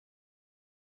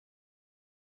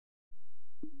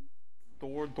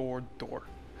Door.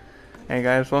 Hey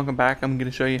guys, welcome back. I'm going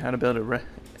to show you how to build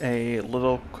a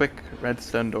little quick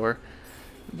redstone door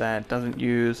that doesn't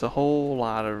use a whole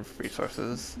lot of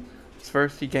resources. So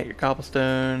first you get your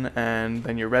cobblestone and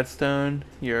then your redstone,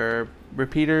 your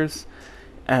repeaters,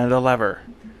 and a lever.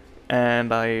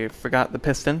 And I forgot the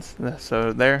pistons,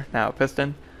 so there, now a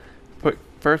piston.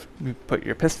 First you put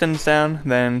your pistons down,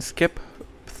 then skip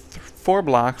 4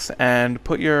 blocks and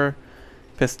put your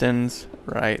pistons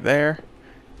right there.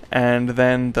 And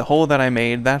then the hole that I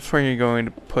made, that's where you're going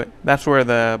to put, that's where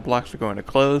the blocks are going to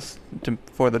close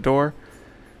for the door.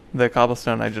 The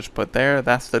cobblestone I just put there,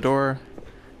 that's the door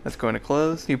that's going to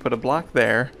close. You put a block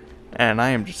there, and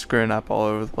I am just screwing up all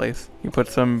over the place. You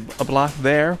put a block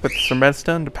there with some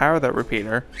redstone to power that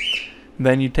repeater.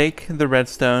 Then you take the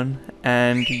redstone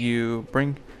and you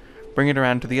bring it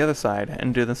around to the other side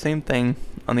and do the same thing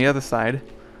on the other side,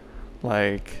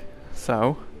 like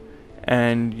so.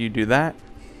 And you do that.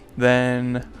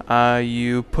 Then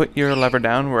you put your lever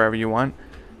down wherever you want,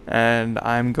 and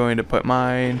I'm going to put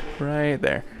mine right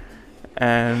there.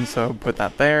 And so put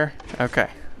that there. Okay,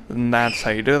 and that's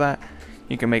how you do that.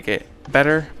 You can make it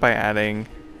better by adding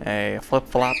a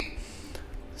flip-flop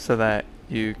so that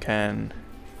you can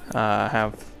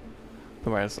have the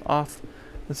wires off.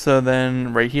 So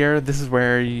then right here, this is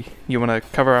where you want to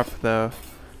cover up the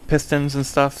pistons and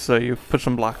stuff, so you put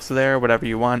some blocks there, whatever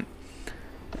you want.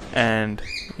 And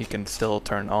you can still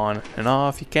turn on and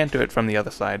off. You can't do it from the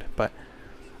other side, but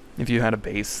if you had a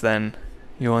base, then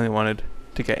you only wanted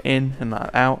to get in and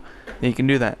not out, then you can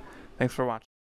do that. Thanks for watching.